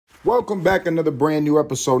Welcome back, another brand new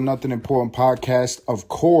episode, Nothing Important Podcast, of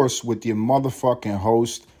course, with your motherfucking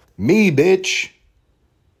host, me, bitch,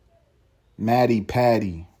 Maddie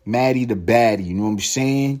Patty, Maddie the Baddie, you know what I'm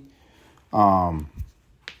saying?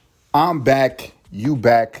 I'm back, you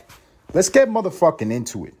back. Let's get motherfucking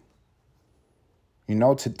into it. You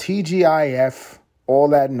know, to TGIF, all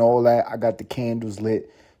that and all that, I got the candles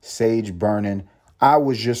lit, sage burning. I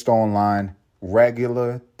was just online,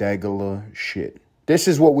 regular, degular shit. This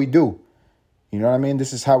is what we do. You know what I mean?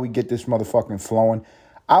 This is how we get this motherfucking flowing.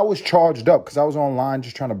 I was charged up because I was online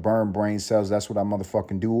just trying to burn brain cells. That's what I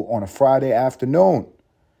motherfucking do on a Friday afternoon.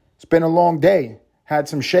 It's been a long day. Had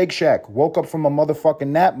some Shake Shack. Woke up from a motherfucking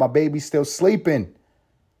nap. My baby's still sleeping.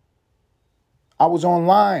 I was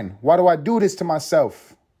online. Why do I do this to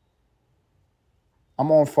myself?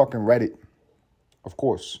 I'm on fucking Reddit. Of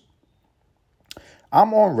course.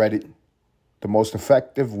 I'm on Reddit, the most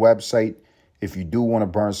effective website if you do want to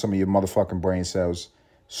burn some of your motherfucking brain cells.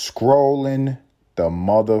 Scrolling the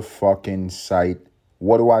motherfucking site.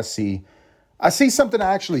 What do I see? I see something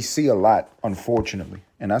I actually see a lot, unfortunately.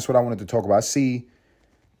 And that's what I wanted to talk about. I see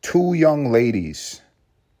two young ladies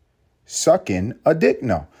sucking a dick.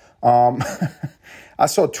 No. I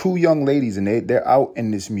saw two young ladies and they're out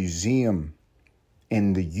in this museum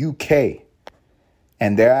in the UK.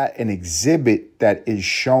 And they're at an exhibit that is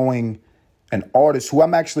showing an artist who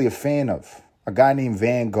I'm actually a fan of. A guy named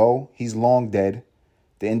Van Gogh. He's long dead.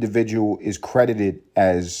 The individual is credited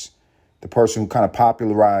as the person who kind of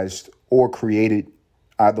popularized or created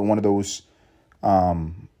either one of those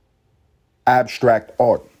abstract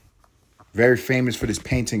art. Very famous for this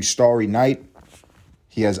painting, Starry Night.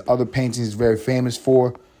 He has other paintings he's very famous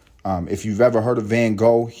for. If you've ever heard of Van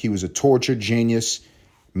Gogh, he was a tortured genius,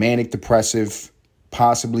 manic depressive,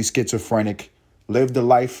 possibly schizophrenic, lived a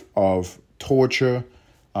life of torture,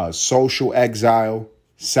 social exile,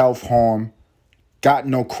 self-harm, got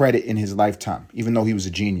no credit in his lifetime, even though he was a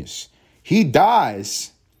genius. He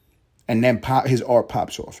dies, and then his art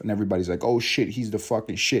pops off, and everybody's like, oh shit, he's the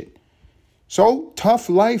fucking shit. So, tough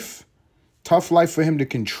life for him to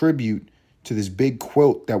contribute to this big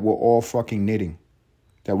quilt that we're all fucking knitting,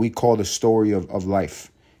 that we call the story of life.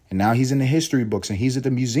 And now he's in the history books, and he's at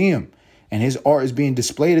the museum, and his art is being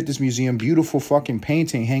displayed at this museum, beautiful fucking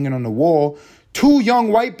painting hanging on the wall. Two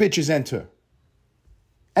young white bitches enter.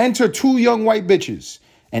 Enter two young white bitches.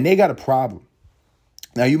 And they got a problem.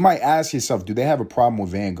 Now, you might ask yourself, do they have a problem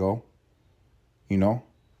with Van Gogh? You know?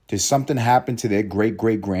 Did something happen to their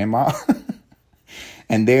great-great-grandma?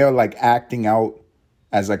 And they're like acting out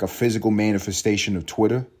as like a physical manifestation of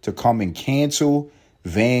Twitter to come and cancel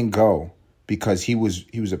Van Gogh because he was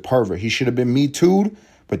a pervert. He should have been Me Too'd,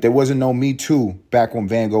 but there wasn't no Me Too back when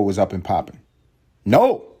Van Gogh was up and popping.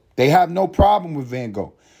 No. They have no problem with Van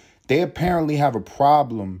Gogh. They apparently have a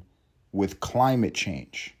problem with climate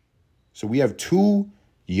change. So we have two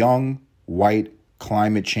young white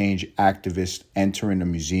climate change activists entering the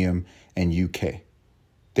museum in UK.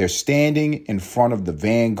 They're standing in front of the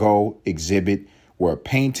Van Gogh exhibit where a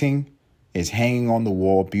painting is hanging on the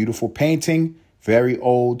wall. Beautiful painting, very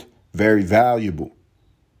old, very valuable.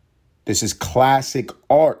 This is classic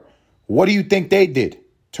art. What do you think they did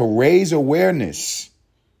to raise awareness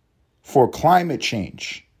for climate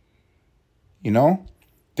change? You know,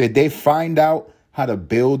 did they find out how to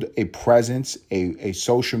build a presence, a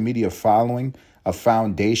social media following, a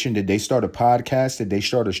foundation? Did they start a podcast? Did they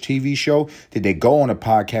start a TV show? Did they go on a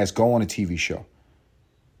podcast, go on a TV show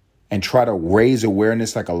and try to raise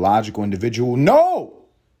awareness like a logical individual? No,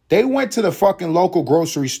 they went to the fucking local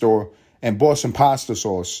grocery store and bought some pasta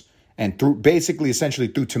sauce and essentially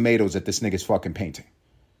threw tomatoes at this nigga's fucking painting.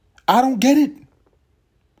 I don't get it.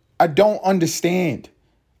 I don't understand.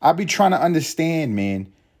 I be trying to understand,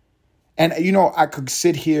 man. And, you know, I could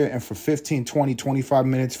sit here and for 15, 20, 25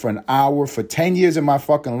 minutes, for an hour, for 10 years of my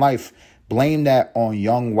fucking life, blame that on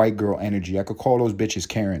young white girl energy. I could call those bitches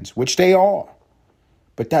Karens, which they are.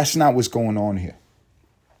 But that's not what's going on here.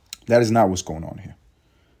 That is not what's going on here.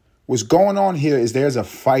 What's going on here is there's a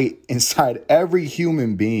fight inside every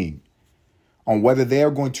human being on whether they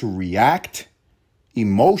are going to react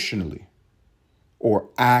emotionally or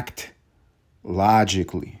act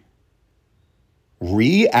logically.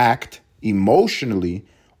 React emotionally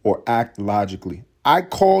or act logically. I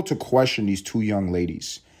call to question these two young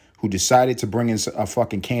ladies who decided to bring in a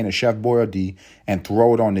fucking can of Chef Boyardee and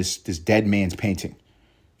throw it on this dead man's painting.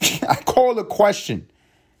 I call to question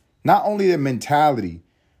not only their mentality,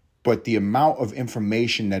 but the amount of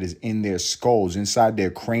information that is in their skulls, inside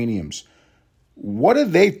their craniums. What are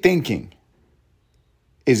they thinking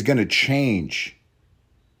is going to change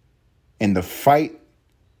in the fight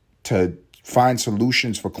to find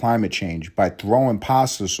solutions for climate change by throwing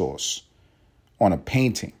pasta sauce on a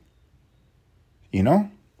painting. You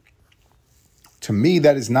know? To me,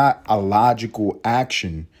 that is not a logical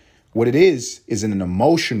action. What it is an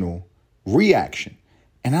emotional reaction.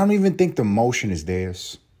 And I don't even think the emotion is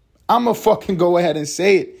theirs. I'm going to fucking go ahead and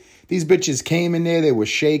say it. These bitches came in there, they were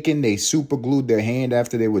shaking, they super glued their hand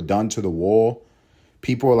after they were done to the wall.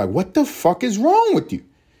 People were like, what the fuck is wrong with you?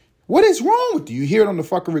 What is wrong with you? You hear it on the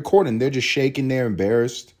fucking recording. They're just shaking, they're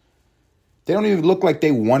embarrassed. They don't even look like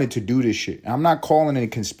they wanted to do this shit. I'm not calling it a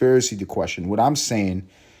conspiracy to question. What I'm saying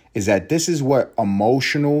is that this is what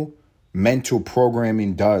emotional mental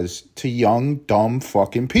programming does to young, dumb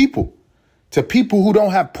fucking people. To people who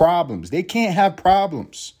don't have problems. They can't have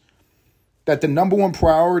problems. That the number one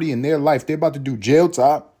priority in their life, they're about to do jail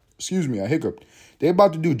time. Excuse me, I hiccuped. They're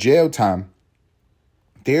about to do jail time.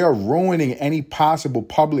 They are ruining any possible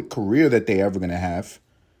public career that they're ever going to have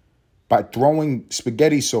by throwing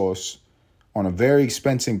spaghetti sauce on a very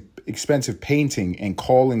expensive painting and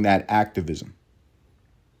calling that activism.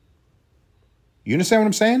 You understand what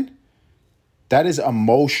I'm saying? That is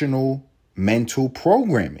emotional mental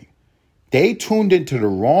programming. They tuned into the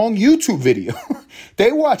wrong YouTube video.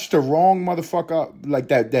 They watched the wrong motherfucker like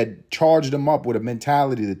that charged them up with a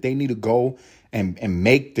mentality that they need to go and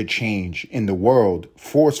make the change in the world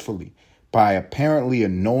forcefully by apparently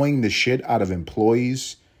annoying the shit out of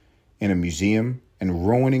employees in a museum and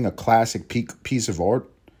ruining a classic piece of art.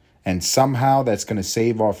 And somehow that's going to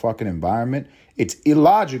save our fucking environment. It's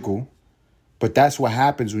illogical, but that's what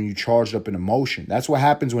happens when you charged up an emotion. That's what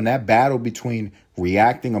happens when that battle between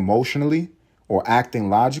reacting emotionally or acting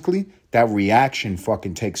logically, that reaction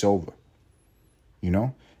fucking takes over, you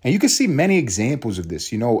know? And you can see many examples of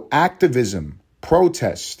this, you know, activism,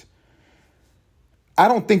 protest. I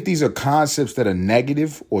don't think these are concepts that are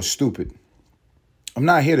negative or stupid. I'm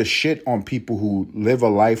not here to shit on people who live a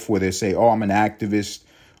life where they say, oh, I'm an activist,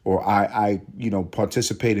 or I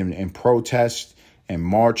participate in protest and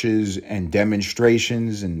marches and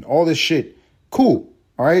demonstrations and all this shit. Cool.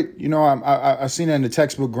 All right. You know, I've seen it in the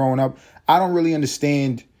textbook growing up. I don't really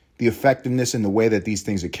understand the effectiveness in the way that these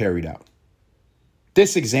things are carried out.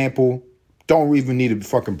 This example, don't even need to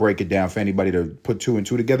fucking break it down for anybody to put two and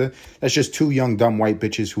two together. That's just two young, dumb white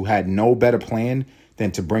bitches who had no better plan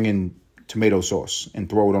than to bring in tomato sauce and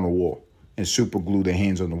throw it on the wall and super glue their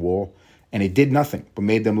hands on the wall. And it did nothing but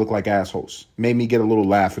made them look like assholes. Made me get a little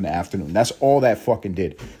laugh in the afternoon. That's all that fucking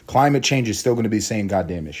did. Climate change is still going to be the same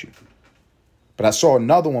goddamn issue. But I saw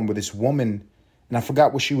another one with this woman, and I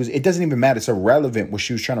forgot what she was. It doesn't even matter. It's irrelevant what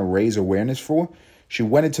she was trying to raise awareness for. She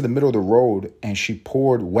went into the middle of the road and she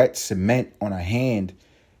poured wet cement on her hand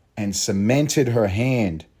and cemented her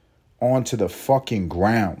hand onto the fucking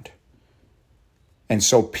ground. And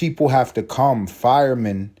so people have to come,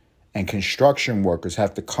 firemen and construction workers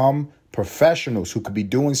have to come, professionals who could be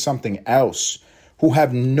doing something else, who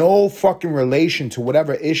have no fucking relation to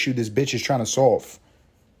whatever issue this bitch is trying to solve,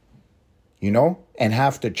 you know, and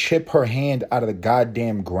have to chip her hand out of the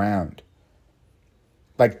goddamn ground.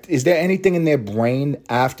 Like, is there anything in their brain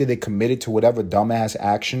after they committed to whatever dumbass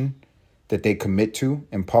action that they commit to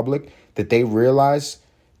in public that they realize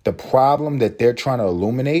the problem that they're trying to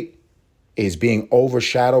illuminate is being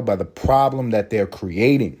overshadowed by the problem that they're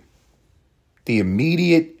creating? The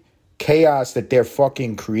immediate chaos that they're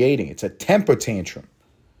fucking creating. It's a temper tantrum.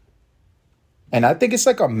 And I think it's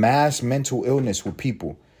like a mass mental illness with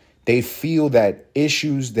people. They feel that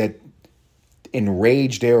issues that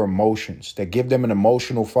enrage their emotions, that give them an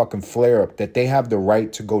emotional fucking flare up, that they have the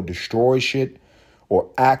right to go destroy shit or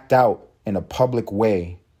act out in a public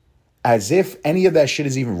way as if any of that shit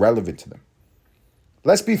is even relevant to them.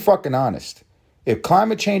 Let's be fucking honest. If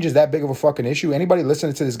climate change is that big of a fucking issue, anybody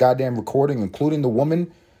listening to this goddamn recording, including the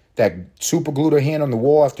woman that super glued her hand on the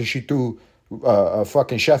wall after she threw a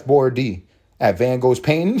fucking Chef Boyardee at Van Gogh's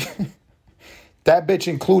painting, that bitch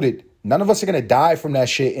included, none of us are going to die from that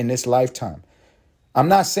shit in this lifetime. I'm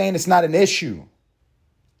not saying it's not an issue.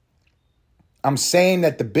 I'm saying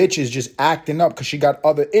that the bitch is just acting up because she got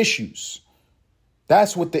other issues.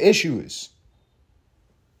 That's what the issue is.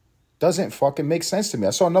 Doesn't fucking make sense to me.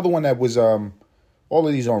 I saw another one that was, all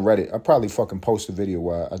of these on Reddit. I'll probably fucking post a video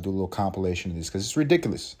where I do a little compilation of this because it's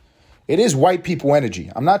ridiculous. It is white people energy.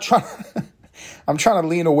 I'm trying to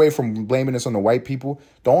lean away from blaming this on the white people.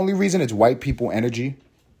 The only reason it's white people energy,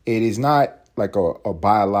 it is not like a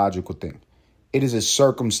biological thing. It is a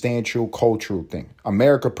circumstantial, cultural thing.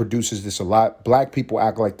 America produces this a lot. Black people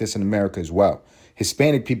act like this in America as well.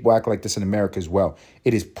 Hispanic people act like this in America as well.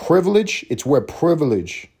 It is privilege. It's where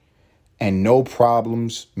privilege and no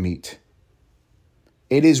problems meet.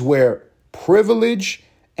 It is where privilege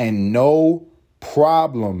and no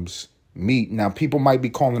problems meet. Now, people might be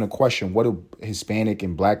calling a question, what do Hispanic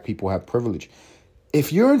and black people have privilege?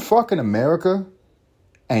 If you're in fucking America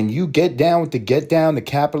and you get down with the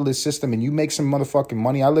capitalist system, and you make some motherfucking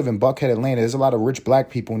money. I live in Buckhead, Atlanta. There's a lot of rich black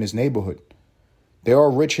people in this neighborhood. There are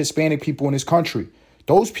rich Hispanic people in this country.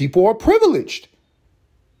 Those people are privileged.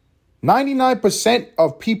 99%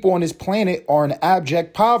 of people on this planet are in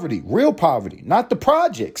abject poverty, real poverty, not the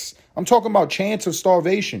projects. I'm talking about chance of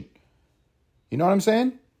starvation. You know what I'm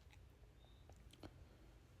saying?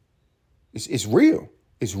 It's real.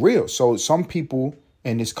 It's real. So some people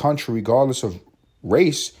in this country, regardless of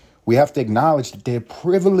race, we have to acknowledge that they're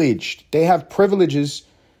privileged. They have privileges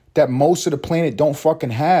that most of the planet don't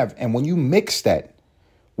fucking have. And when you mix that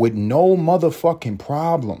with no motherfucking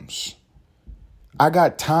problems, I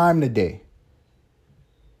got time today.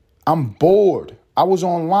 I'm bored. I was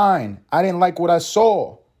online. I didn't like what I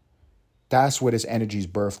saw. That's where this energy is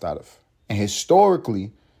birthed out of. And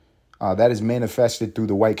historically, that is manifested through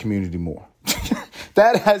the white community more.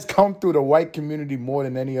 That has come through the white community more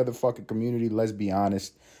than any other fucking community. Let's be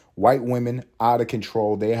honest. White women out of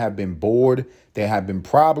control. They have been bored. They have been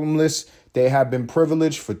problemless. They have been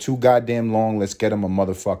privileged for too goddamn long. Let's get them a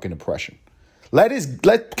motherfucking oppression.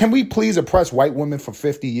 Can we please oppress white women for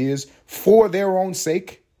 50 years for their own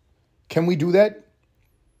sake? Can we do that?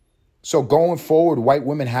 So going forward, white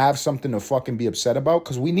women have something to fucking be upset about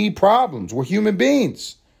because we need problems. We're human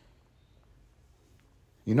beings.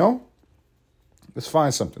 You know? Let's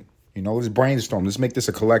find something. You know, let's brainstorm. Let's make this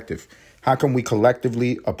a collective. How can we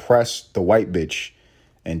collectively oppress the white bitch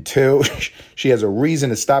until she has a reason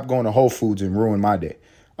to stop going to Whole Foods and ruin my day?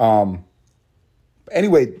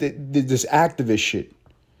 Anyway, this activist shit,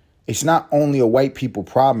 it's not only a white people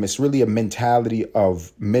problem. It's really a mentality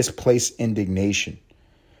of misplaced indignation.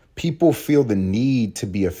 People feel the need to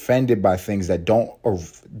be offended by things that don't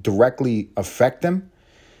directly affect them.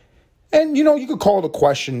 And, you know, you could call the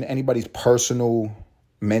question anybody's personal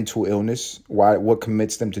mental illness, what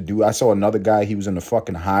commits them to do. I saw another guy, he was on the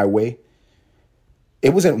fucking highway. It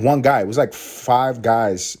wasn't one guy. It was like 5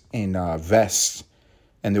 guys in vests.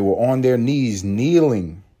 And they were on their knees,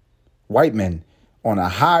 kneeling, white men, on a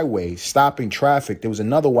highway, stopping traffic. There was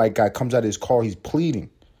another white guy, comes out of his car, he's pleading.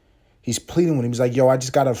 He's pleading with him. He's like, yo, I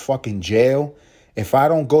just got out of fucking jail. If I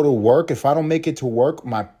don't go to work, if I don't make it to work,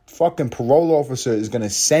 my fucking parole officer is going to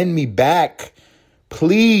send me back.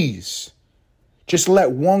 Please. Just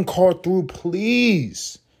let one car through,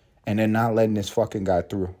 please. And they're not letting this fucking guy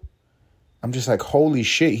through. I'm just like, holy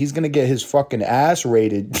shit. He's going to get his fucking ass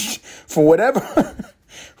raided for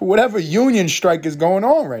whatever union strike is going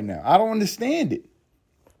on right now. I don't understand it.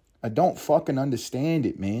 I don't fucking understand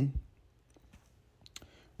it, man.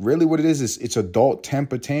 Really what it is it's adult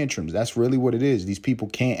temper tantrums. That's really what it is. These people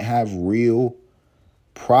can't have real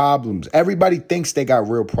problems. Everybody thinks they got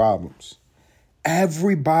real problems.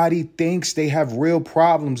 Everybody thinks they have real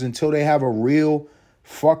problems until they have a real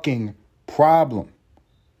fucking problem.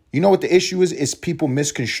 You know what the issue is? It's people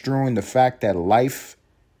misconstruing the fact that life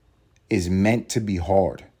is meant to be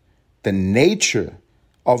hard. The nature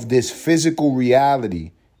of this physical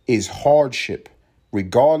reality is hardship,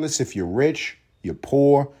 regardless if you're rich, you're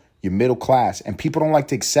poor, you're middle class. And people don't like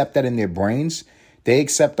to accept that in their brains. They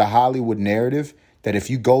accept the Hollywood narrative that if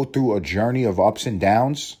you go through a journey of ups and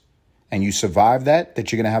downs and you survive that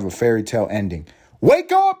you're going to have a fairy tale ending.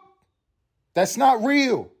 Wake up! That's not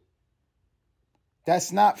real.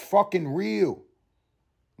 That's not fucking real.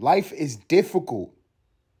 Life is difficult.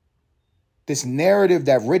 This narrative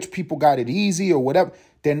that rich people got it easy or whatever,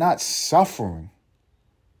 they're not suffering.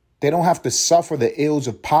 They don't have to suffer the ills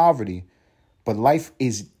of poverty. But life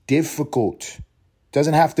is difficult.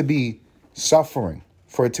 Doesn't have to be suffering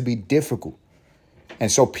for it to be difficult.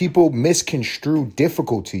 And so people misconstrue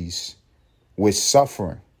difficulties with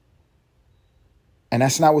suffering. And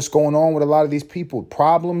that's not what's going on with a lot of these people.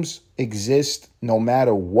 Problems exist no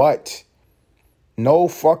matter what. No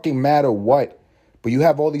fucking matter what. But you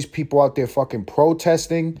have all these people out there fucking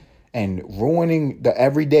protesting and ruining the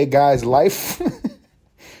everyday guy's life.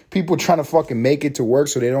 People trying to fucking make it to work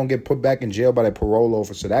so they don't get put back in jail by their parole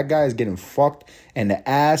officer. That guy is getting fucked in the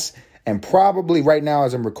ass. And probably right now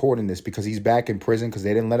as I'm recording this, because he's back in prison because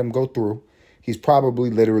they didn't let him go through, he's probably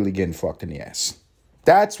literally getting fucked in the ass.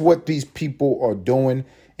 That's what these people are doing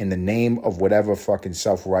in the name of whatever fucking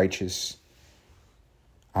self-righteous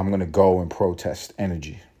I'm going to go and protest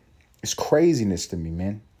energy. It's craziness to me,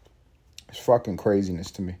 man. It's fucking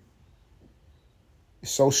craziness to me.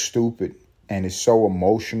 It's so stupid. And it's so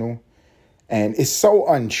emotional and it's so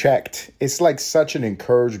unchecked. It's like such an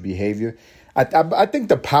encouraged behavior. I think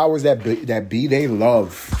the powers that be, they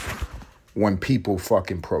love when people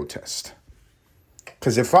fucking protest.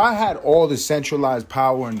 Because if I had all the centralized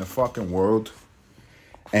power in the fucking world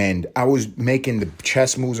and I was making the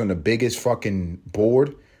chess moves on the biggest fucking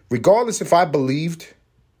board, regardless if I believed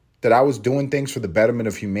that I was doing things for the betterment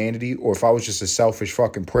of humanity or if I was just a selfish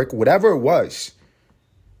fucking prick, whatever it was,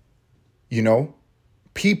 you know,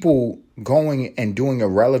 people going and doing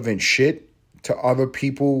irrelevant shit to other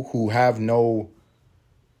people who have no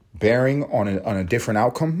bearing on a different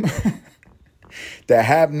outcome, that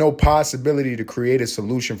have no possibility to create a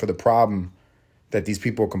solution for the problem that these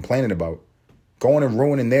people are complaining about, going and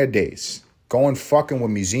ruining their days, going fucking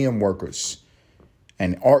with museum workers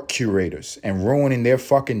and art curators and ruining their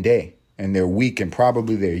fucking day and their week and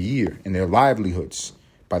probably their year and their livelihoods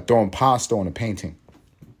by throwing pasta on a painting.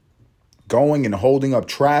 Going and holding up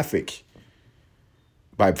traffic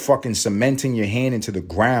by fucking cementing your hand into the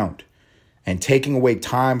ground and taking away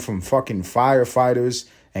time from fucking firefighters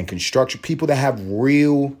and construction people that have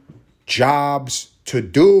real jobs to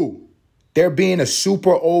do. They're being a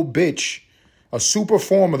super old bitch, a super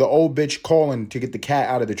form of the old bitch calling to get the cat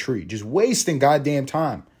out of the tree, just wasting goddamn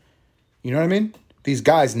time. You know what I mean? These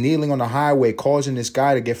guys kneeling on the highway causing this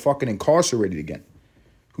guy to get fucking incarcerated again,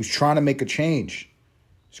 who's trying to make a change.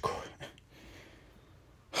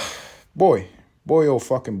 Boy, oh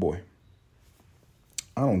fucking boy.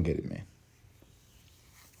 I don't get it, man.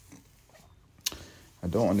 I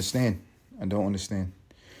don't understand. And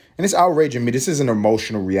it's outraging me. This is an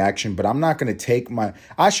emotional reaction, but I'm not going to take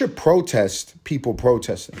I should protest people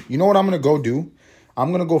protesting. You know what I'm going to go do? I'm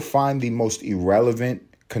going to go find the most irrelevant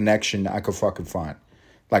connection I could fucking find.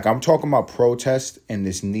 Like, I'm talking about protest and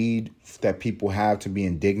this need that people have to be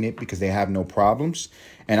indignant because they have no problems.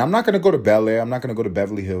 And I'm not going to go to Bel Air. I'm not going to go to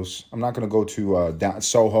Beverly Hills. I'm not going to go to down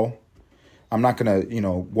Soho. I'm not going to,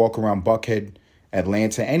 walk around Buckhead,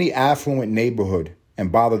 Atlanta, any affluent neighborhood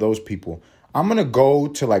and bother those people. I'm going to go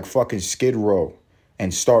to like fucking Skid Row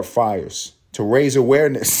and start fires to raise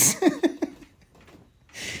awareness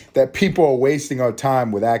that people are wasting our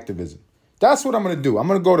time with activism. That's what I'm going to do. I'm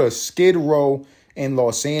going to go to Skid Row in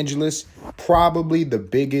Los Angeles, probably the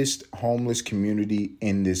biggest homeless community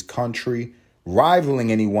in this country,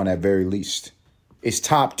 rivaling anyone at very least. It's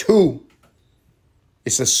top 2.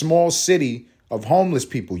 It's a small city of homeless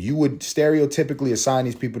people. You would stereotypically assign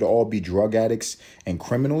these people to all be drug addicts and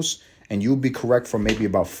criminals, and you'll be correct for maybe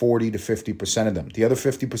about 40 to 50% of them. The other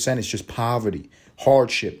 50% is just poverty,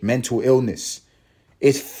 hardship, mental illness.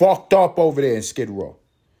 It's fucked up over there in Skid Row.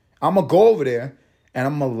 I'm going to go over there and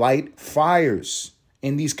I'm going to light fires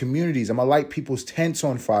in these communities. I'm going to light people's tents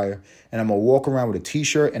on fire, and I'm going to walk around with a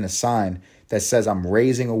T-shirt and a sign that says I'm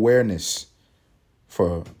raising awareness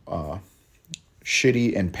for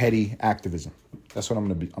shitty and petty activism. That's what I'm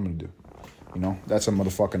going to do. That's a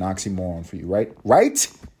motherfucking oxymoron for you, right? Right?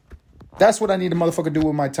 That's what I need a motherfucker do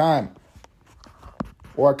with my time.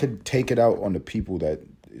 Or I could take it out on the people that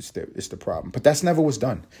it's the problem. But that's never what's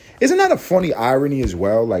done. Isn't that a funny irony as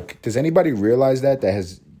well? Like, does anybody realize that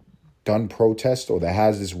has done protest or that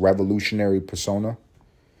has this revolutionary persona?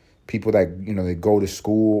 People that, they go to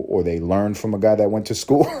school or they learn from a guy that went to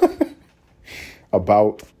school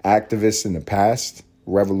about activists in the past,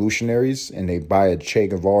 revolutionaries, and they buy a Che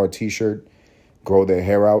Guevara t-shirt, grow their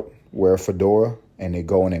hair out, wear a fedora, and they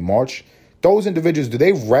go and they march. Those individuals, do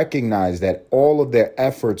they recognize that all of their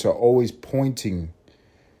efforts are always pointing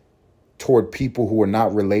toward people who are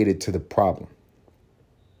not related to the problem?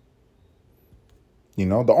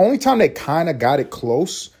 The only time they kind of got it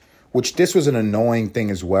close, which this was an annoying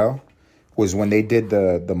thing as well, was when they did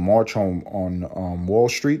the march on Wall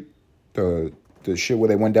Street, the shit where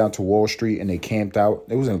they went down to Wall Street and they camped out.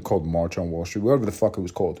 It wasn't called March on Wall Street, whatever the fuck it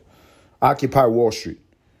was called. Occupy Wall Street.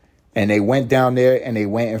 And they went down there and they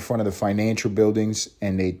went in front of the financial buildings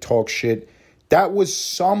and they talked shit. That was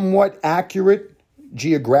somewhat accurate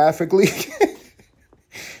geographically,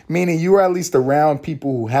 meaning you were at least around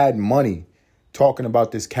people who had money talking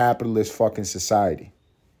about this capitalist fucking society.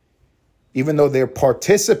 Even though they're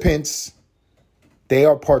participants, they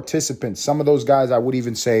are participants. Some of those guys, I would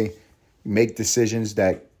even say, make decisions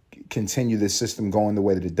that continue the system going the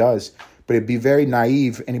way that it does. But it'd be very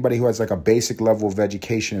naive, anybody who has like a basic level of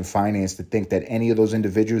education and finance, to think that any of those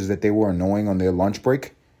individuals that they were annoying on their lunch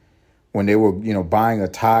break, when they were, buying a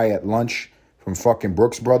tie at lunch from fucking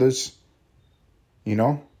Brooks Brothers,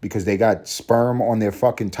 because they got sperm on their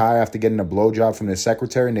fucking tie after getting a blowjob from their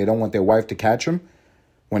secretary and they don't want their wife to catch them.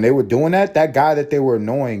 When they were doing that guy that they were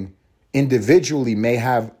annoying individually may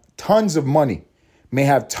have tons of money, may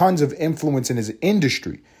have tons of influence in his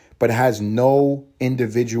industry, but has no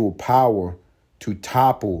individual power to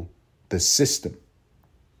topple the system.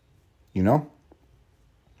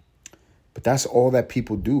 But that's all that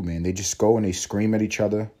people do, man. They just go and they scream at each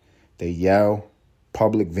other. They yell,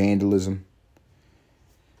 public vandalism.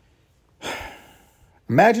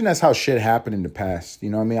 Imagine that's how shit happened in the past. You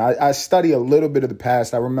know what I mean? I study a little bit of the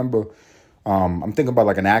past. I remember, I'm thinking about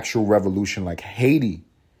like an actual revolution, like Haiti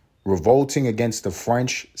revolting against the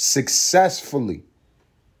French successfully.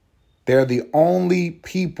 They're the only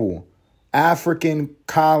people, African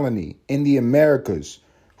colony in the Americas,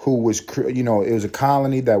 who was, it was a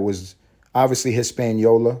colony that was obviously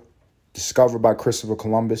Hispaniola, discovered by Christopher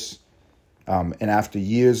Columbus. And after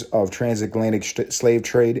years of transatlantic slave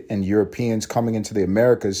trade and Europeans coming into the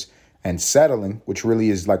Americas and settling, which really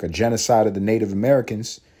is like a genocide of the Native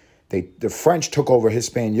Americans, the French took over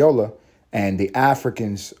Hispaniola, and the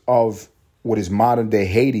Africans of what is modern day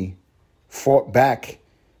Haiti fought back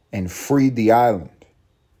and freed the island.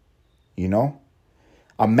 You know?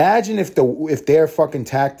 Imagine if their fucking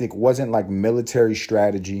tactic wasn't like military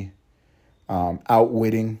strategy,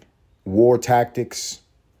 outwitting, war tactics,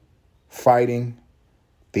 fighting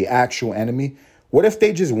the actual enemy. What if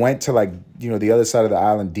they just went to the other side of the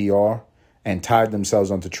island, DR, and tied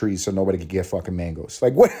themselves onto trees so nobody could get fucking mangoes?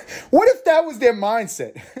 Like, what if that was their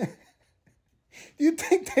mindset? Do you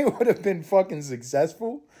think they would have been fucking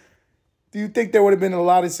successful? Do you think there would have been a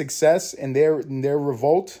lot of success in their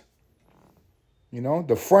revolt? You know,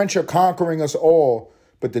 the French are conquering us all,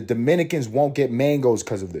 but the Dominicans won't get mangoes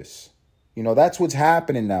because of this. You know, that's what's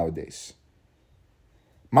happening nowadays.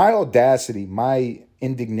 My audacity, my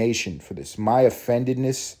indignation for this, my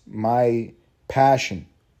offendedness, my passion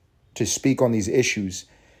to speak on these issues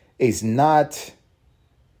is not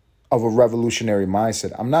of a revolutionary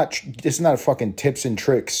mindset. It's not fucking tips and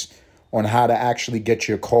tricks on how to actually get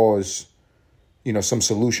your cause, some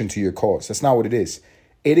solution to your cause. That's not what it is.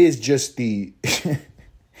 It is just the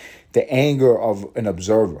anger of an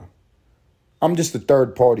observer. I'm just the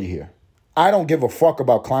third party here. I don't give a fuck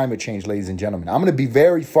about climate change, ladies and gentlemen. I'm going to be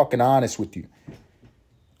very fucking honest with you.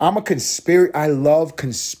 I love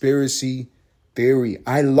conspiracy theory.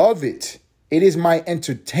 I love it. It is my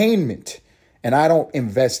entertainment. And I don't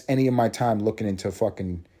invest any of my time looking into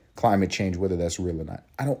fucking climate change, whether that's real or not.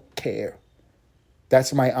 I don't care.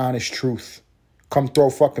 That's my honest truth. Come throw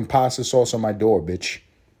fucking pasta sauce on my door, bitch.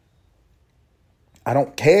 I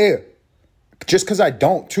don't care. Just because I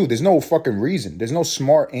don't, too. There's no fucking reason. There's no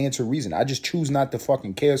smart answer reason. I just choose not to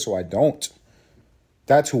fucking care, so I don't.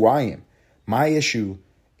 That's who I am. My issue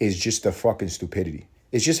is just the fucking stupidity.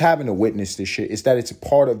 It's just having to witness this shit. It's that it's a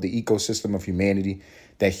part of the ecosystem of humanity,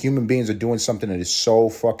 that human beings are doing something that is so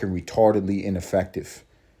fucking retardedly ineffective.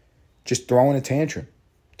 Just throwing a tantrum.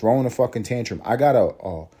 Throwing a fucking tantrum. I got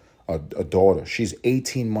a daughter. She's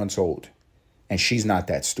 18 months old. And she's not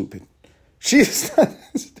that stupid. She's not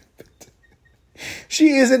that stupid. She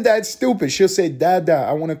isn't that stupid. She'll say, Dada,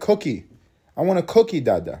 I want a cookie. I want a cookie,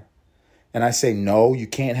 Dada. And I say, no, you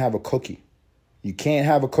can't have a cookie. You can't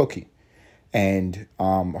have a cookie. And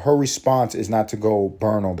her response is not to go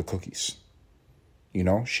burn all the cookies. You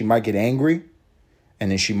know, she might get angry and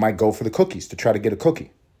then she might go for the cookies to try to get a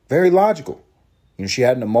cookie. Very logical. You know, she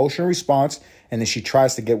had an emotional response and then she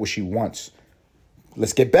tries to get what she wants.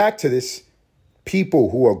 Let's get back to this. People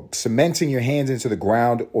who are cementing your hands into the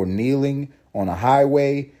ground or kneeling on a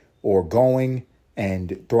highway or going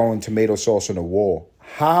and throwing tomato sauce on a wall.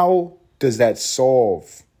 How does that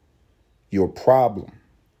solve your problem?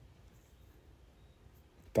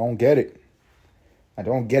 Don't get it. I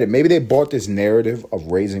don't get it. Maybe they bought this narrative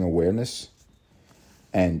of raising awareness.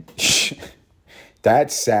 And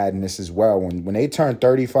that's sadness as well. When they turn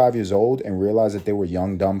 35 years old and realize that they were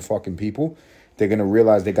young, dumb fucking people, they're going to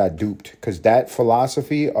realize they got duped. Because that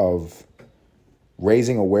philosophy of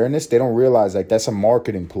raising awareness, they don't realize like that's a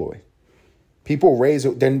marketing ploy. People raise,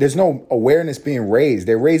 then there's no awareness being raised.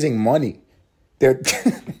 They're raising money. They're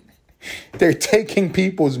taking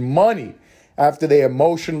people's money after they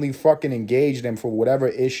emotionally fucking engage them for whatever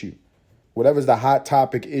issue, whatever's the hot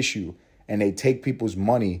topic issue, and they take people's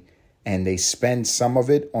money and they spend some of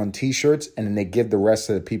it on t-shirts and then they give the rest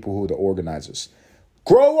to the people who are the organizers.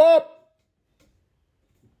 Grow up.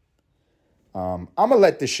 I'm going to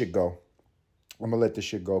let this shit go.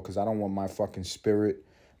 Because I don't want my fucking spirit,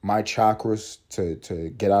 my chakras to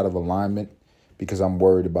get out of alignment because I'm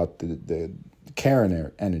worried about the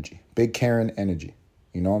Karen energy, big Karen energy.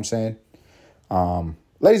 You know what I'm saying?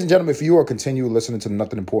 Ladies and gentlemen, if you are continuing listening to the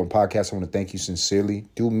Nothing Important podcast, I want to thank you sincerely.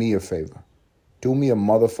 Do me a favor. Do me a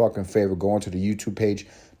motherfucking favor. Go onto the YouTube page,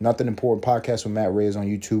 Nothing Important Podcast with Matt Reyes on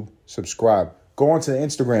YouTube. Subscribe. Go onto the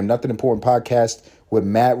Instagram, Nothing Important Podcast with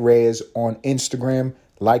Matt Reyes on Instagram.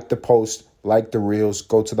 Like the post, like the reels,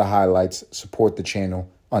 go to the highlights, support the channel.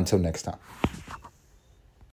 Until next time.